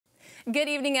Good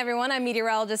evening, everyone. I'm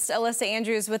meteorologist Alyssa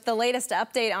Andrews with the latest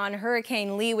update on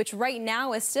Hurricane Lee, which right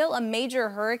now is still a major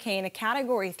hurricane, a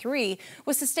Category 3,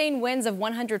 with sustained winds of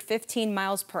 115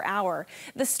 miles per hour.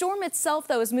 The storm itself,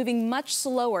 though, is moving much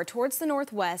slower towards the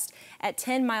northwest at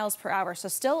 10 miles per hour, so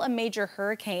still a major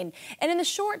hurricane. And in the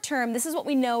short term, this is what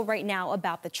we know right now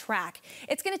about the track.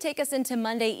 It's going to take us into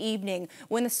Monday evening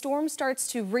when the storm starts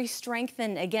to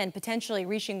re-strengthen again, potentially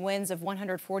reaching winds of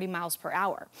 140 miles per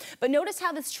hour. But notice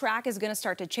how this track is going to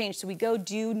start to change. So we go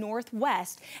due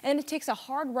northwest and it takes a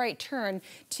hard right turn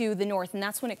to the north, and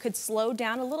that's when it could slow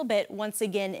down a little bit once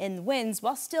again in winds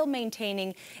while still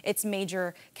maintaining its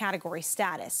major category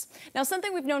status. Now,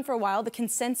 something we've known for a while, the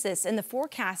consensus and the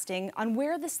forecasting on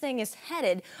where this thing is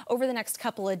headed over the next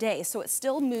couple of days. So it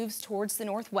still moves towards the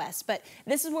northwest, but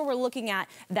this is where we're looking at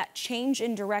that change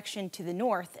in direction to the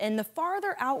north. And the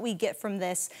farther out we get from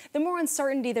this, the more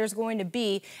uncertainty there's going to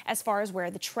be as far as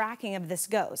where the tracking of this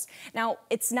goes. Now,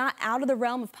 it's not out of the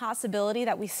realm of possibility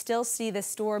that we still see this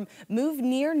storm move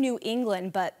near New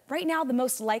England, but right now the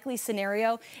most likely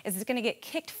scenario is it's going to get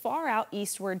kicked far out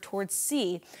eastward towards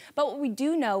sea. But what we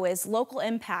do know is local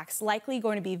impacts likely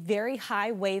going to be very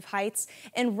high wave heights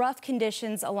and rough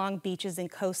conditions along beaches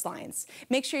and coastlines.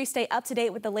 Make sure you stay up to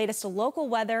date with the latest local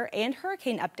weather and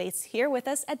hurricane updates here with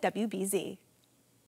us at WBZ.